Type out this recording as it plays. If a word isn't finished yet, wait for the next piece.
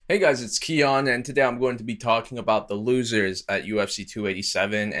Hey guys, it's Keon, and today I'm going to be talking about the losers at UFC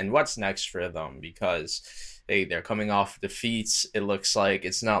 287 and what's next for them because they're coming off defeats. It looks like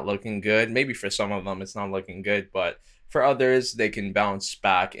it's not looking good. Maybe for some of them, it's not looking good, but for others, they can bounce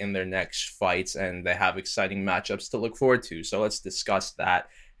back in their next fights and they have exciting matchups to look forward to. So let's discuss that.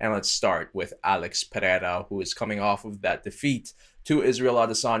 And let's start with Alex Pereira, who is coming off of that defeat to Israel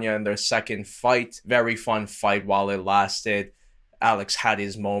Adesanya in their second fight. Very fun fight while it lasted. Alex had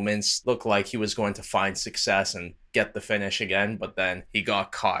his moments, looked like he was going to find success and get the finish again, but then he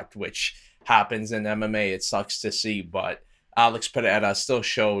got caught, which happens in MMA. It sucks to see, but Alex Pereira still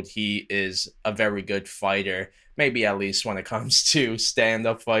showed he is a very good fighter. Maybe at least when it comes to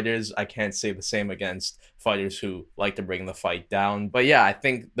stand-up fighters. I can't say the same against fighters who like to bring the fight down. But yeah, I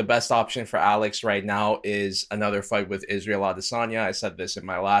think the best option for Alex right now is another fight with Israel Adesanya. I said this in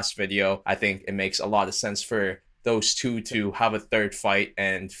my last video. I think it makes a lot of sense for those two to have a third fight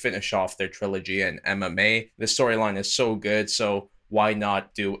and finish off their trilogy in MMA. The storyline is so good, so why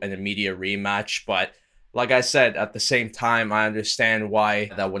not do an immediate rematch? But like I said, at the same time, I understand why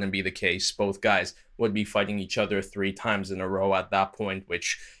that wouldn't be the case. Both guys would be fighting each other 3 times in a row at that point,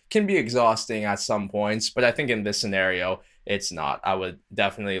 which can be exhausting at some points. But I think in this scenario, it's not. I would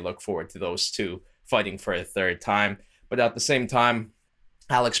definitely look forward to those two fighting for a third time. But at the same time,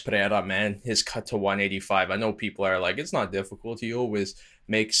 Alex Pereira, man, his cut to 185. I know people are like, it's not difficult. He always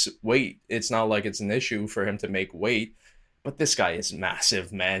makes weight. It's not like it's an issue for him to make weight. But this guy is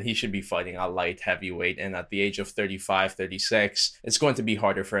massive, man. He should be fighting a light heavyweight. And at the age of 35, 36, it's going to be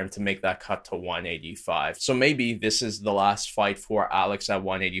harder for him to make that cut to 185. So maybe this is the last fight for Alex at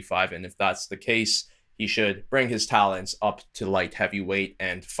 185. And if that's the case, he should bring his talents up to light heavyweight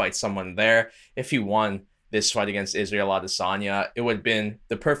and fight someone there. If he won this fight against Israel Adesanya, it would have been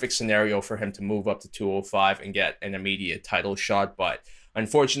the perfect scenario for him to move up to 205 and get an immediate title shot. But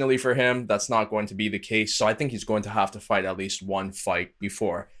unfortunately for him, that's not going to be the case. So I think he's going to have to fight at least one fight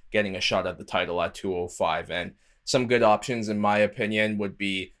before getting a shot at the title at 205. And some good options, in my opinion, would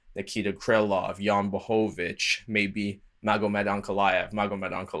be Nikita Krylov, Jan Blachowicz, maybe Magomed Ankalaev.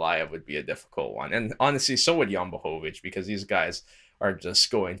 Magomed Ankalaev would be a difficult one. And honestly, so would Jan Blachowicz, because these guys are just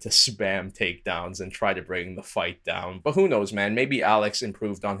going to spam takedowns and try to bring the fight down. But who knows, man? Maybe Alex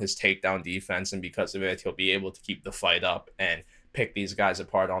improved on his takedown defense, and because of it, he'll be able to keep the fight up and pick these guys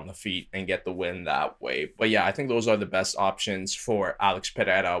apart on the feet and get the win that way. But yeah, I think those are the best options for Alex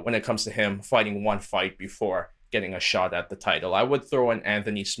Pereira when it comes to him fighting one fight before getting a shot at the title. I would throw an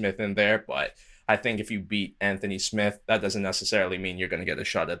Anthony Smith in there, but I think if you beat Anthony Smith, that doesn't necessarily mean you're going to get a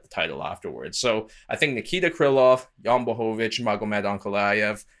shot at the title afterwards. So I think Nikita Krylov, Jan Blachowicz, Magomed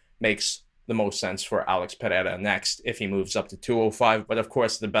Ankalaev makes the most sense for Alex Pereira next if he moves up to 205. But of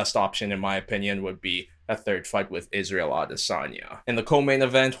course, the best option, in my opinion, would be a third fight with Israel Adesanya. In the co-main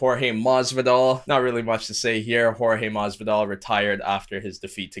event, Jorge Masvidal. Not really much to say here. Jorge Masvidal retired after his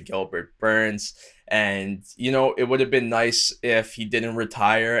defeat to Gilbert Burns. And, you know, it would have been nice if he didn't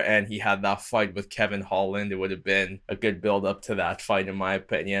retire and he had that fight with Kevin Holland. It would have been a good build up to that fight, in my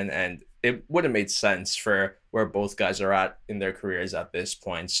opinion. And it would have made sense for where both guys are at in their careers at this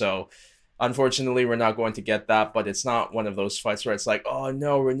point. So unfortunately, we're not going to get that, but it's not one of those fights where it's like, oh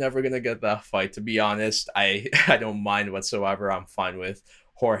no, we're never going to get that fight. To be honest, I don't mind whatsoever. I'm fine with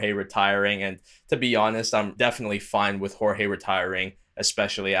Jorge retiring. And to be honest, I'm definitely fine with Jorge retiring,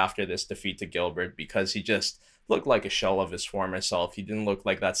 especially after this defeat to Gilbert, because he just looked like a shell of his former self. He didn't look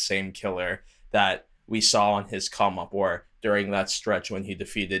like that same killer that we saw on his come up or during that stretch when he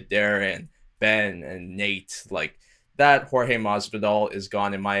defeated Darren, Ben, and Nate. Like, that Jorge Masvidal is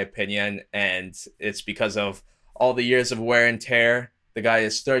gone, in my opinion, and it's because of all the years of wear and tear. The guy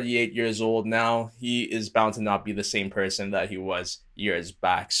is 38 years old now. He is bound to not be the same person that he was years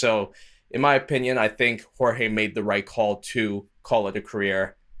back. So, in my opinion, I think Jorge made the right call to call it a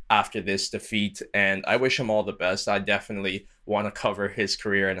career after this defeat, and I wish him all the best. I definitely want to cover his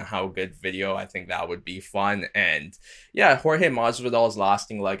career in a How Good video. I think that would be fun. And yeah, Jorge Masvidal's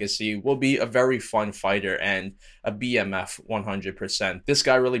lasting legacy will be a very fun fighter and a BMF 100%. This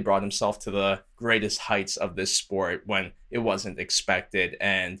guy really brought himself to the greatest heights of this sport when it wasn't expected,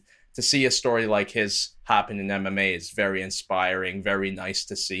 and to see a story like his happen in MMA is very inspiring, very nice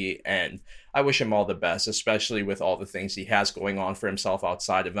to see, and I wish him all the best, especially with all the things he has going on for himself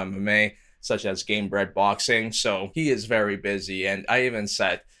outside of MMA, such as Game Bred Boxing. So he is very busy, and I even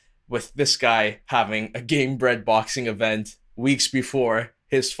said, with this guy having a Game Bred Boxing event weeks before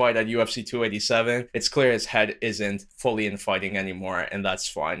his fight at UFC 287, it's clear his head isn't fully in fighting anymore, and that's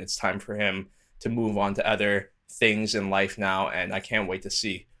fine. It's time for him to move on to other things in life now, and I can't wait to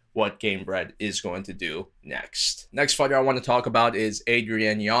see what Gamebred is going to do next. Next fighter I want to talk about is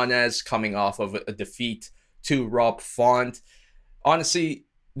Adrian Yanez, coming off of a defeat to Rob Font. Honestly,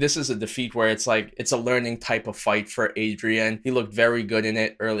 this is a defeat where it's like it's a learning type of fight for Adrian. He looked very good in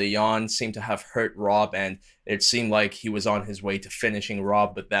it early on, seemed to have hurt Rob, and it seemed like he was on his way to finishing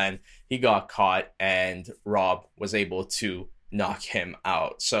Rob, but then he got caught and Rob was able to knock him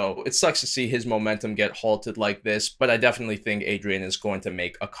out. So it sucks to see his momentum get halted like this, but I definitely think Adrian is going to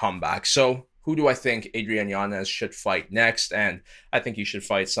make a comeback. So who do I think Adrian Yanez should fight next? And I think he should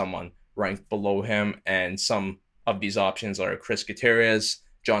fight someone ranked below him, and some of these options are Chris Gutierrez,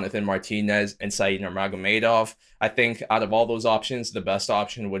 Jonathan Martinez, and Said Nurmagomedov. I think out of all those options, the best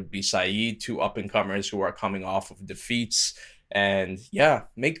option would be Said, two up-and-comers who are coming off of defeats. And yeah,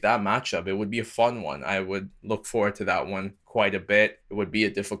 make that matchup. It would be a fun one. I would look forward to that one quite a bit. It would be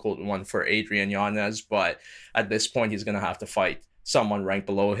a difficult one for Adrian Yanez, but at this point, he's going to have to fight someone ranked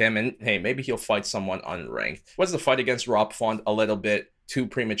below him. And hey, maybe he'll fight someone unranked. Was the fight against Rob Font a little bit too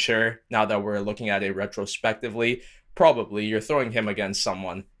premature now that we're looking at it retrospectively? Probably. You're throwing him against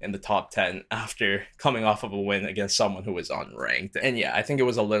someone in the top 10 after coming off of a win against someone who is unranked. And yeah, I think it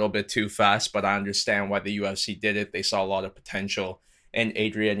was a little bit too fast, but I understand why the UFC did it. They saw a lot of potential in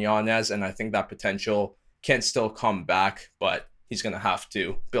Adrian Yanez, and I think that potential can still come back, but he's going to have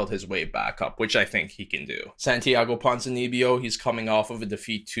to build his way back up, which I think he can do. Santiago Ponzinibbio, he's coming off of a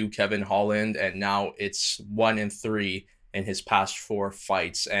defeat to Kevin Holland, and now it's 1-3 in his past 4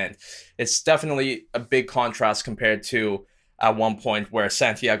 fights. And it's definitely a big contrast compared to at one point where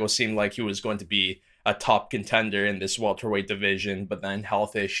Santiago seemed like he was going to be a top contender in this welterweight division, but then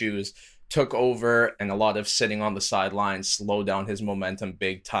health issues took over and a lot of sitting on the sidelines slowed down his momentum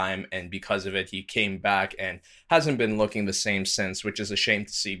big time. And because of it, he came back and hasn't been looking the same since, which is a shame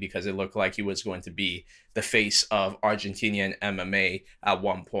to see because it looked like he was going to be the face of Argentinian MMA at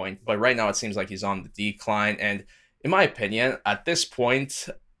one point. But right now it seems like he's on the decline. And in my opinion, at this point,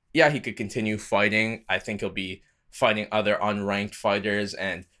 yeah, he could continue fighting. I think he'll be fighting other unranked fighters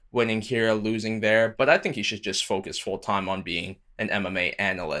and winning here, losing there. But I think he should just focus full time on being an MMA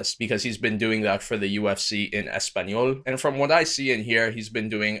analyst because he's been doing that for the UFC in Espanol. And from what I see and hear, he's been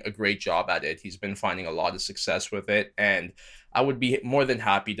doing a great job at it. He's been finding a lot of success with it. And I would be more than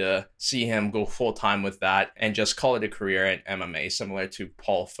happy to see him go full time with that and just call it a career in MMA, similar to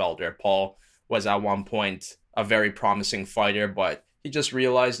Paul Felder. Paul was at one point a very promising fighter, but he just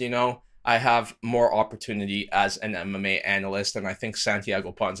realized, I have more opportunity as an MMA analyst, and I think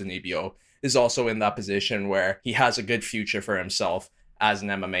Santiago Ponzinibbio is also in that position where he has a good future for himself as an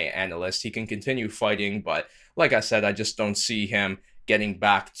MMA analyst. He can continue fighting, but like I said, I just don't see him getting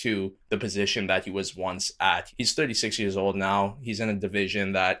back to the position that he was once at. He's 36 years old now. He's in a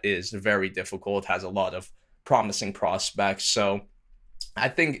division that is very difficult, has a lot of promising prospects, so I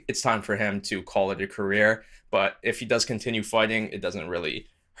think it's time for him to call it a career. But if he does continue fighting, it doesn't really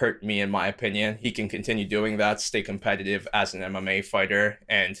hurt me, in my opinion. He can continue doing that, stay competitive as an MMA fighter,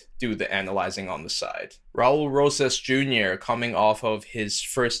 and do the analyzing on the side. Raul Rosas Jr., coming off of his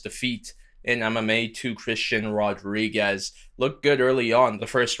first defeat in MMA to Christian Rodriguez, looked good early on. The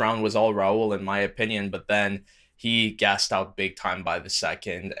first round was all Raul, in my opinion, but then he gassed out big time by the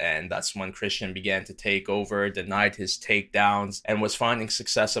second, and that's when Christian began to take over, denied his takedowns, and was finding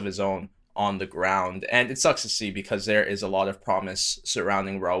success of his own on the ground. And it sucks to see because there is a lot of promise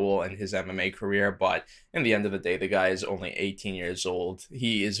surrounding Raul and his MMA career, but in the end of the day, the guy is only 18 years old.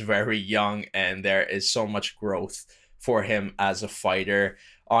 He is very young, and there is so much growth for him as a fighter.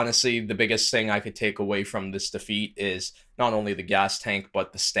 Honestly, the biggest thing I could take away from this defeat is not only the gas tank,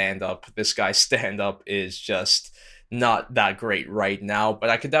 but the stand-up. This guy's stand-up is just not that great right now, but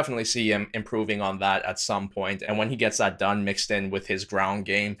I could definitely see him improving on that at some point. And when he gets that done, mixed in with his ground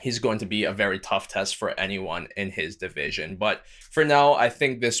game, he's going to be a very tough test for anyone in his division. But for now, I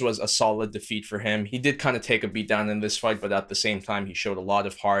think this was a solid defeat for him. He did kind of take a beat down in this fight, but at the same time, he showed a lot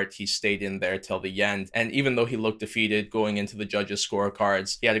of heart. He stayed in there till the end. And even though he looked defeated going into the judges'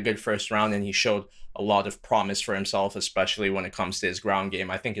 scorecards, he had a good first round and he showed a lot of promise for himself, especially when it comes to his ground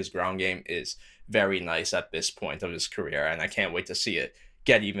game. I think his ground game is very nice at this point of his career, and I can't wait to see it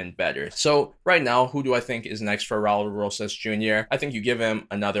get even better. So right now, who do I think is next for Raul Rosas Jr.? I think you give him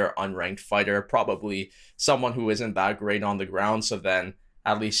another unranked fighter, probably someone who isn't that great on the ground, so then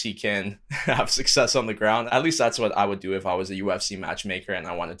at least he can have success on the ground. At least that's what I would do if I was a UFC matchmaker and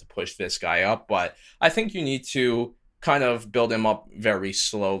I wanted to push this guy up. But I think you need to kind of build him up very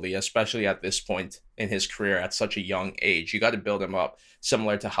slowly, especially at this point in his career at such a young age. You got to build him up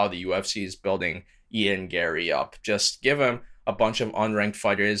similar to how the UFC is building Ian Gary up. Just give him a bunch of unranked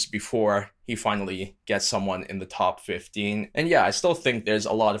fighters before he finally gets someone in the top 15. And yeah, I still think there's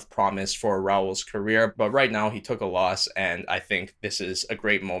a lot of promise for Raul's career, but right now he took a loss, and I think this is a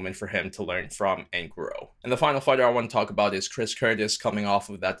great moment for him to learn from and grow. And the final fighter I want to talk about is Chris Curtis, coming off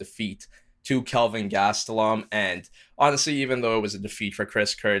of that defeat to Kelvin Gastelum. And honestly, even though it was a defeat for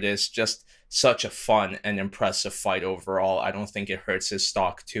Chris Curtis, just such a fun and impressive fight overall. I don't think it hurts his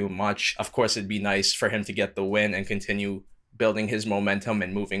stock too much. Of course, it'd be nice for him to get the win and continue building his momentum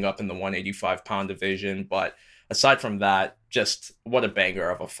and moving up in the 185-pound division. But aside from that, just what a banger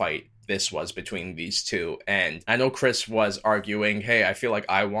of a fight this was between these two. And I know Chris was arguing, hey, I feel like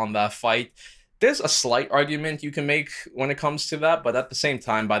I won that fight. There's a slight argument you can make when it comes to that, but at the same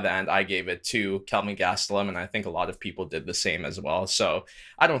time, by the end, I gave it to Kelvin Gastelum, and I think a lot of people did the same as well. So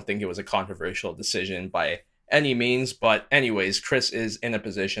I don't think it was a controversial decision by any means. But anyways, Chris is in a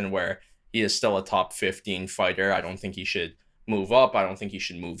position where he is still a top 15 fighter. I don't think he should move up. I don't think he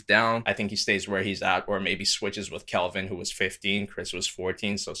should move down. I think he stays where he's at, or maybe switches with Kelvin, who was 15. Chris was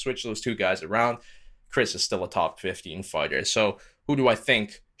 14. So switch those two guys around. Chris is still a top 15 fighter. So who do I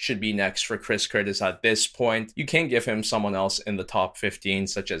think should be next for Chris Curtis at this point? You can give him someone else in the top 15,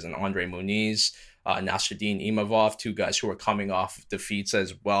 such as an Andre Muniz, Nasruddin Imavov, two guys who are coming off defeats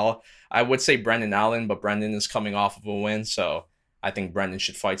as well. I would say Brendan Allen, but Brendan is coming off of a win, so I think Brendan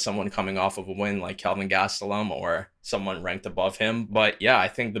should fight someone coming off of a win like Kelvin Gastelum or someone ranked above him. But yeah, I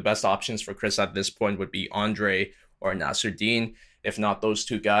think the best options for Chris at this point would be Andre or Nasruddin. If not those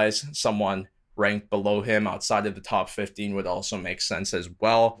two guys, someone ranked below him outside of the top 15 would also make sense as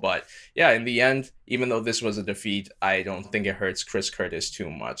well. But yeah, in the end, even though this was a defeat, I don't think it hurts Chris Curtis too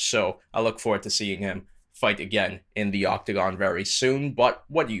much. So I look forward to seeing him fight again in the octagon very soon. But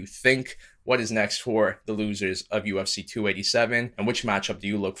what do you think? What is next for the losers of UFC 287? And which matchup do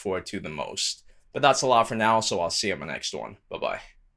you look forward to the most? But that's a lot for now, so I'll see you on the next one. Bye-bye.